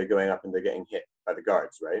where they're going up and they're getting hit by the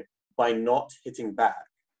guards, right? By not hitting back,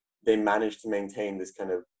 they managed to maintain this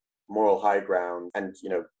kind of moral high ground and,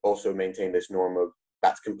 also maintain this norm of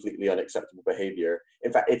that's completely unacceptable behavior.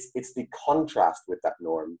 In fact, it's the contrast with that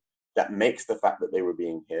norm that makes the fact that they were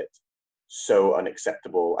being hit so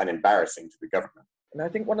unacceptable and embarrassing to the government. And I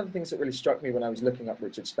think one of the things that really struck me when I was looking up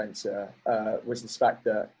Richard Spencer was this fact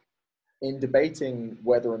that in debating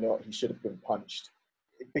whether or not he should have been punched,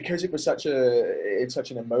 because it was such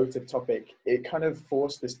an emotive topic, it kind of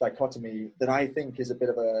forced this dichotomy that I think is a bit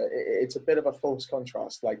of a false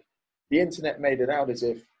contrast. Like the internet made it out as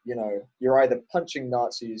if, you're either punching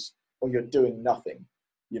Nazis or you're doing nothing,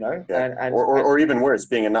 Yeah. Or even worse,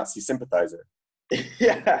 being a Nazi sympathizer.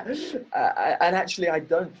 Yeah. And actually, I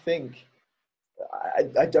don't think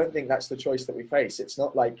that's the choice that we face. It's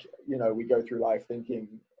not like, we go through life thinking,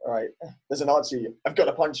 all right, there's a Nazi, I've got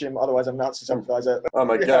to punch him, otherwise I'm a Nazi sympathizer. Oh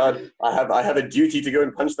my God, I have a duty to go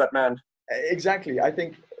and punch that man. Exactly. I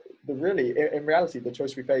think in reality, the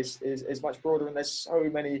choice we face is much broader, and there's so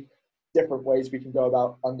many different ways we can go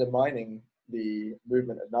about undermining the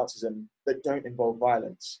movement of Nazism that don't involve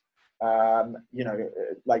violence.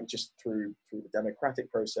 Like just through the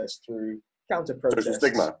democratic process, through counter-protests.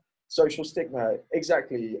 Social stigma,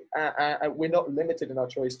 exactly. We're not limited in our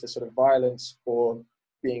choice to sort of violence or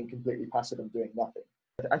being completely passive and doing nothing.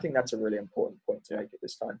 I think that's a really important point to make at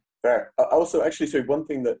this time. Fair. Also, actually, so one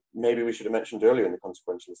thing that maybe we should have mentioned earlier in the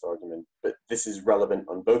consequentialist argument, but this is relevant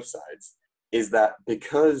on both sides, is that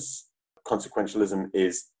because consequentialism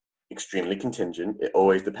is extremely contingent, it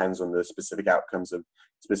always depends on the specific outcomes of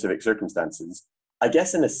specific circumstances. I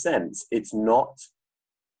guess in a sense, it's not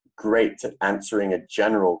great at answering a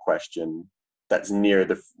general question that's near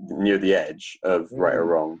the edge of right or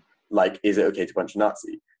wrong. Like, is it okay to punch a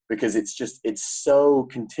Nazi? Because it's so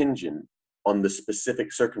contingent on the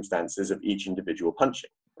specific circumstances of each individual punching,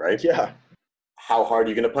 right? Yeah. How hard are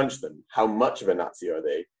you going to punch them? How much of a Nazi are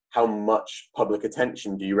they? How much public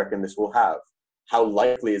attention do you reckon this will have? How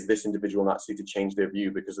likely is this individual Nazi to change their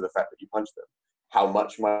view because of the fact that you punched them? How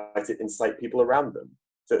much might it incite people around them?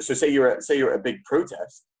 So say you're at a big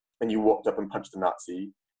protest and you walked up and punched a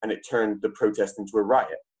Nazi and it turned the protest into a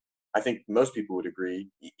riot. I think most people would agree,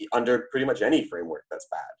 under pretty much any framework, that's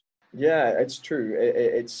bad. Yeah, it's true.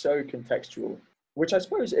 It's so contextual, which I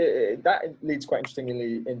suppose that leads quite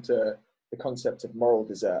interestingly into the concept of moral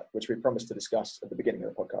desert, which we promised to discuss at the beginning of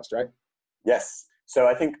the podcast, right? Yes. So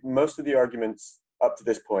I think most of the arguments up to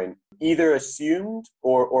this point either assumed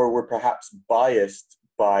or were perhaps biased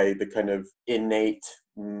by the kind of innate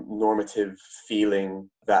normative feeling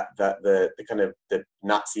that the kind of the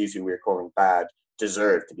Nazis who we're calling bad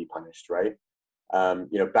deserve to be punished, right?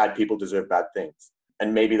 Bad people deserve bad things.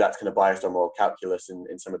 And maybe that's kind of biased our moral calculus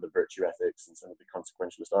in some of the virtue ethics and some of the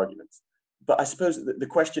consequentialist arguments. But I suppose the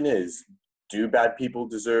question is, do bad people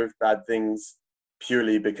deserve bad things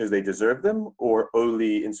purely because they deserve them, or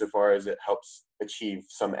only insofar as it helps achieve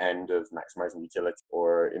some end of maximizing utility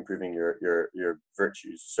or improving your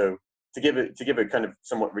virtues? So to give a kind of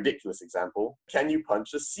somewhat ridiculous example, can you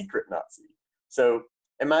punch a secret Nazi? So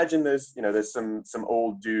imagine there's some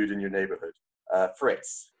old dude in your neighborhood,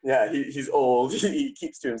 Fritz. Yeah, he's old. He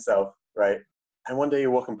keeps to himself, right? And one day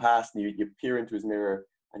you're walking past and you peer into his mirror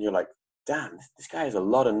and you're like, damn, this guy has a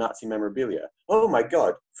lot of Nazi memorabilia. Oh my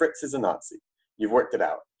God, Fritz is a Nazi. You've worked it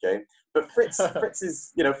out, okay? But Fritz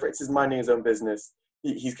is minding his own business.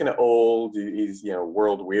 He's kind of old. He's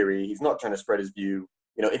world weary. He's not trying to spread his view.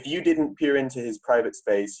 If you didn't peer into his private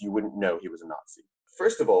space, you wouldn't know he was a Nazi.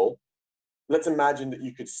 First of all, let's imagine that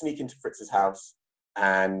you could sneak into Fritz's house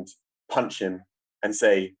and punch him and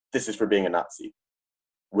say, this is for being a Nazi.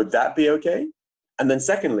 Would that be okay? And then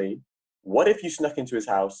secondly, what if you snuck into his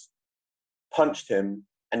house, punched him,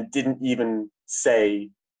 and didn't even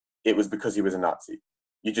say it was because he was a Nazi?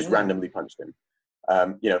 You just randomly punched him.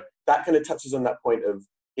 That kind of touches on that point of,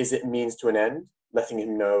 is it means to an end, letting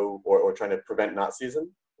him know or trying to prevent Nazism?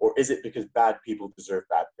 Or is it because bad people deserve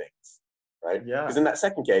bad things, right? Yeah. Because in that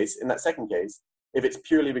second case, if it's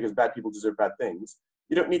purely because bad people deserve bad things,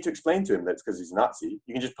 you don't need to explain to him that it's because he's a Nazi.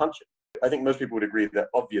 You can just punch him. I think most people would agree that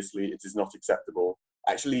obviously it is not acceptable,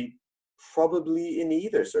 actually, probably in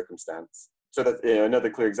either circumstance. So that another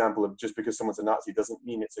clear example of just because someone's a Nazi doesn't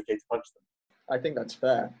mean it's okay to punch them. I think that's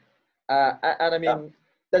fair. And I mean,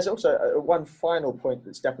 there's also one final point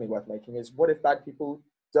that's definitely worth making is, what if bad people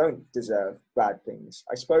don't deserve bad things?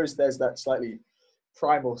 I suppose there's that slightly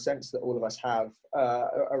primal sense that all of us have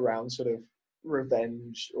around sort of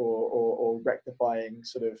revenge or rectifying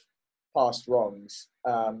sort of past wrongs.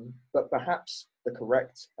 But perhaps the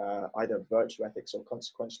correct either virtue ethics or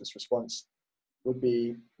consequentialist response would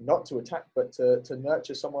be not to attack, but to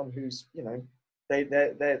nurture someone who's,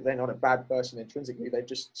 they're not a bad person intrinsically. They've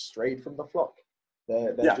just strayed from the flock.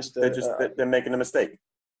 They're making a mistake.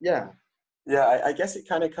 Yeah. Yeah, I guess it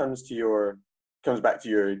kind of comes back to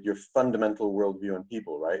your fundamental worldview on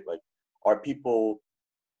people, right? Like, are people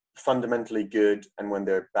fundamentally good, and when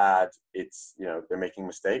they're bad, it's, they're making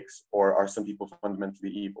mistakes? Or are some people fundamentally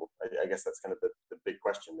evil? I guess that's kind of the big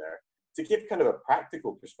question there. To give kind of a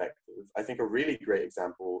practical perspective, I think a really great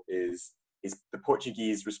example is the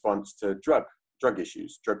Portuguese response to drug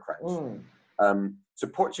issues, drug crimes. So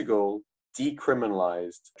Portugal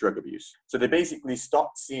decriminalized drug abuse. So they basically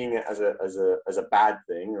stopped seeing it as a bad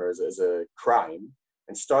thing or as a crime,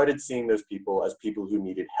 and started seeing those people as people who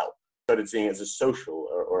needed help. Started seeing it as a social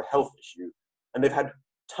or health issue. And they've had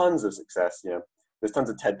tons of success. There's tons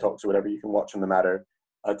of TED Talks or whatever you can watch on the matter,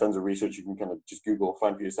 tons of research you can kind of just Google,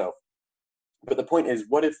 find for yourself. But the point is,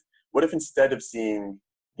 what if instead of seeing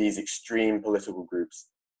these extreme political groups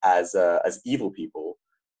as evil people,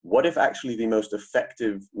 what if actually the most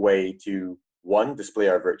effective way to, one, display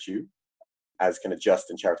our virtue as kind of just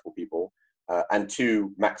and charitable people, and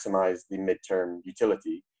two, maximize the midterm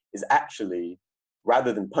utility, is actually,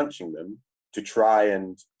 rather than punching them, to try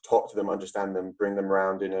and talk to them, understand them, bring them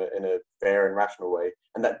around in a fair and rational way,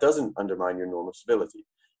 and that doesn't undermine your norm of civility.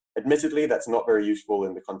 Admittedly, that's not very useful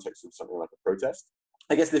in the context of something like a protest.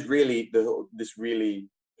 I guess this really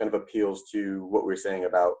kind of appeals to what we're saying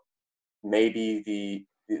about maybe the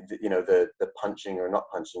punching or not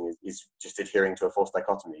punching is just adhering to a false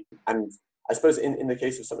dichotomy. And I suppose in the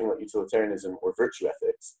case of something like utilitarianism or virtue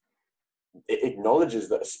ethics, it acknowledges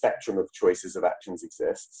that a spectrum of choices of actions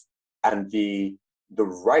exists, and the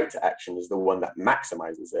right action is the one that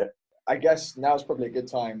maximizes it, I guess now's probably a good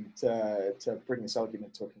time to bring this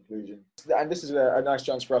argument to a conclusion. And this is a nice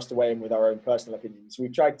chance for us to weigh in with our own personal opinions.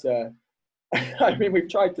 We've tried to, we've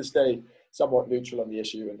tried to stay somewhat neutral on the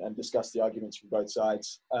issue and discuss the arguments from both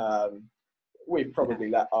sides. We've probably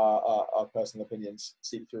let our personal opinions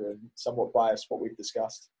seep through and somewhat bias what we've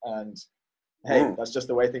discussed. And hey, that's just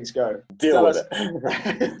the way things go. Deal with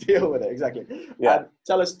it. Deal with it, exactly. Yeah.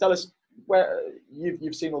 Tell us where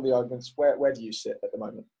you've seen all the arguments. Where do you sit at the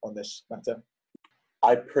moment on this matter?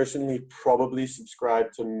 I personally probably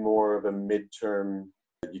subscribe to more of a midterm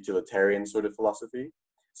utilitarian sort of philosophy.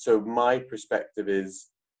 So my perspective is,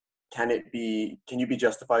 can you be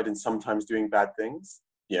justified in sometimes doing bad things?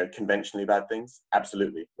 Conventionally bad things?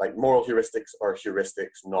 Absolutely. Like moral heuristics are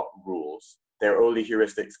heuristics, not rules. They're only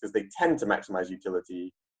heuristics because they tend to maximize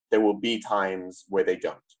utility. There will be times where they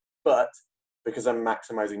don't. But because I'm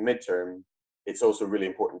maximizing midterm, it's also really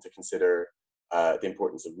important to consider the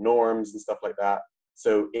importance of norms and stuff like that.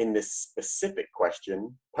 So in this specific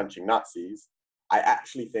question, punching Nazis, I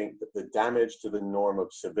actually think that the damage to the norm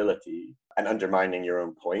of civility and undermining your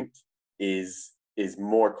own point is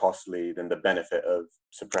more costly than the benefit of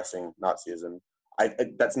suppressing Nazism.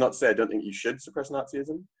 That's not to say I don't think you should suppress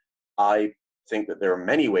Nazism. I think that there are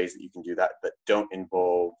many ways that you can do that don't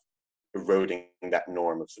involve eroding that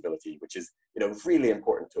norm of civility, which is really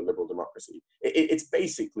important to a liberal democracy. It's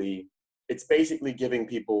basically giving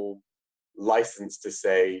people license to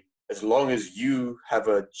say, as long as you have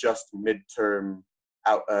a just midterm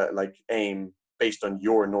aim based on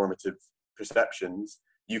your normative perceptions,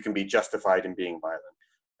 you can be justified in being violent.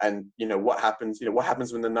 And what happens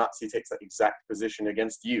when the Nazi takes that exact position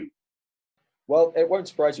against you? Well, it won't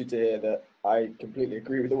surprise you to hear that I completely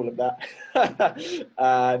agree with all of that.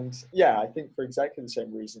 And yeah, I think for exactly the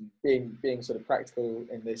same reason, being sort of practical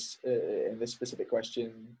in this specific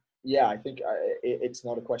question, yeah, I think it's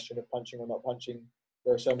not a question of punching or not punching.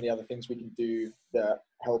 There are so many other things we can do that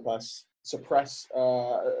help us suppress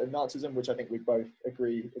Nazism, which I think we both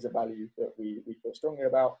agree is a value that we feel strongly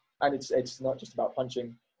about. And it's not just about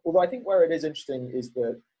punching. Although I think where it is interesting is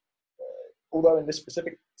that, although in this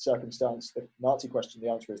specific circumstance, the Nazi question, the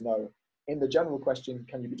answer is no. In the general question,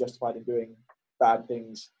 can you be justified in doing bad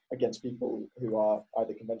things against people who are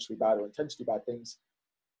either conventionally bad or intentionally bad things?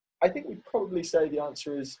 I think we'd probably say the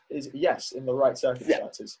answer is yes, in the right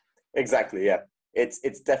circumstances. Yeah, exactly, yeah.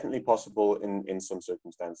 It's definitely possible in some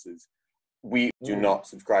circumstances. We do not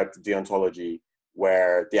subscribe to deontology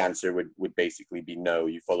where the answer would basically be no,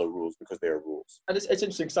 you follow rules because they are rules. And it's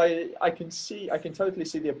interesting because I can totally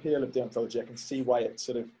see the appeal of deontology. I can see why it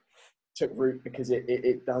sort of took root, because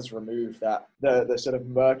it does remove that the sort of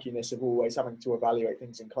murkiness of always having to evaluate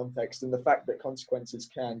things in context, and the fact that consequences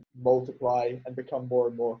can multiply and become more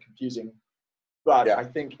and more confusing. But yeah, I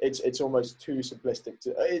think it's almost too simplistic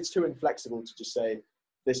it's too inflexible to just say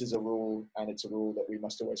this is a rule and it's a rule that we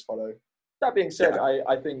must always follow. That being said, yeah,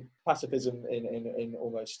 I think pacifism in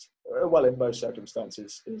most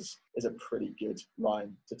circumstances is a pretty good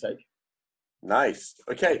line to take. Nice.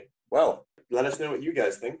 Okay. Well, let us know what you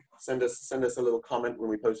guys think. Send us a little comment when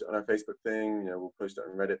we post it on our Facebook thing. We'll post it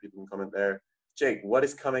on Reddit. People can comment there. Jake, what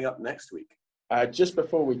is coming up next week? Just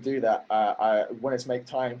before we do that, I wanted to make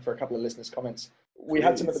time for a couple of listeners' comments. We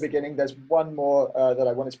had some at the beginning. There's one more that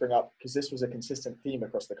I wanted to bring up because this was a consistent theme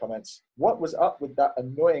across the comments. What was up with that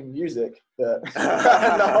annoying music that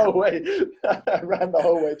ran the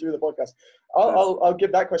whole way through the podcast? I'll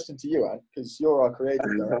give that question to you, Ant, because you're our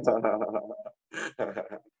creative director.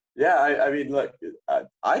 Yeah, I mean, look,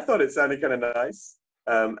 I thought it sounded kind of nice.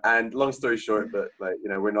 And long story short, but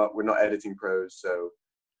we're not editing pros, so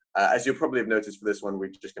as you'll probably have noticed for this one, we're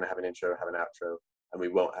just going to have an intro, have an outro, and we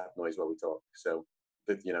won't have noise while we talk. So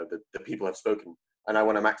the people have spoken, and I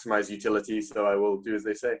want to maximize utility, so I will do as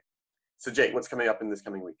they say. So Jake, what's coming up in this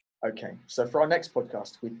coming week? Okay, so for our next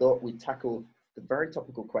podcast, we thought we'd tackle the very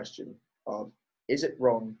topical question of, is it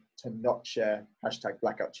wrong to not share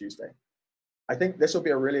 #Blackout Tuesday? I think this will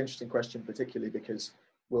be a really interesting question, particularly because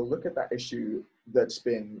we'll look at that issue that's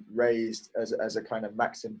been raised as a kind of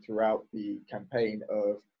maxim throughout the campaign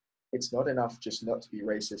of, it's not enough just not to be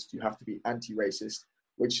racist, you have to be anti-racist,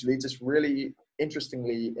 which leads us really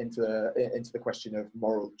interestingly into the question of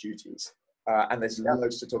moral duties. And there's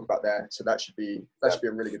loads to talk about there, so that should be a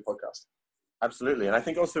really good podcast. Absolutely, and I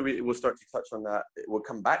think also we'll start to touch on that. We'll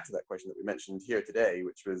come back to that question that we mentioned here today,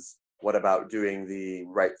 which was, what about doing the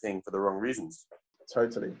right thing for the wrong reasons?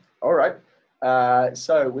 Totally. All right.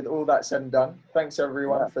 So with all that said and done, thanks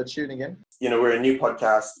everyone for tuning in. We're a new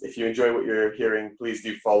podcast. If you enjoy what you're hearing, please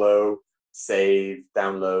do follow, save,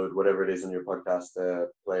 download, whatever it is on your podcast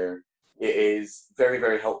player. It is very,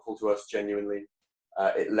 very helpful to us, genuinely.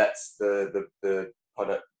 It lets the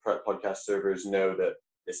podcast servers know that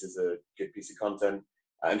this is a good piece of content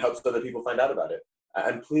and helps other people find out about it.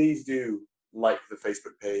 And please do like the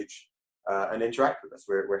Facebook page and interact with us.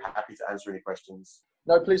 We're happy to answer any questions.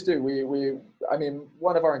 No, please do. I mean,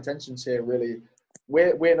 one of our intentions here really,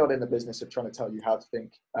 we're not in the business of trying to tell you how to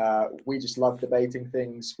think. We just love debating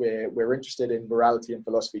things. We're interested in morality and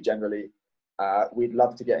philosophy generally. We'd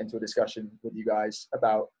love to get into a discussion with you guys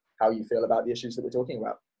about how you feel about the issues that we're talking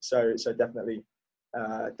about. So definitely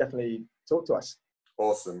talk to us.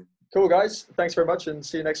 Awesome. Cool, guys. Thanks very much, and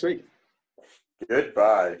see you next week.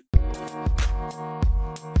 Goodbye.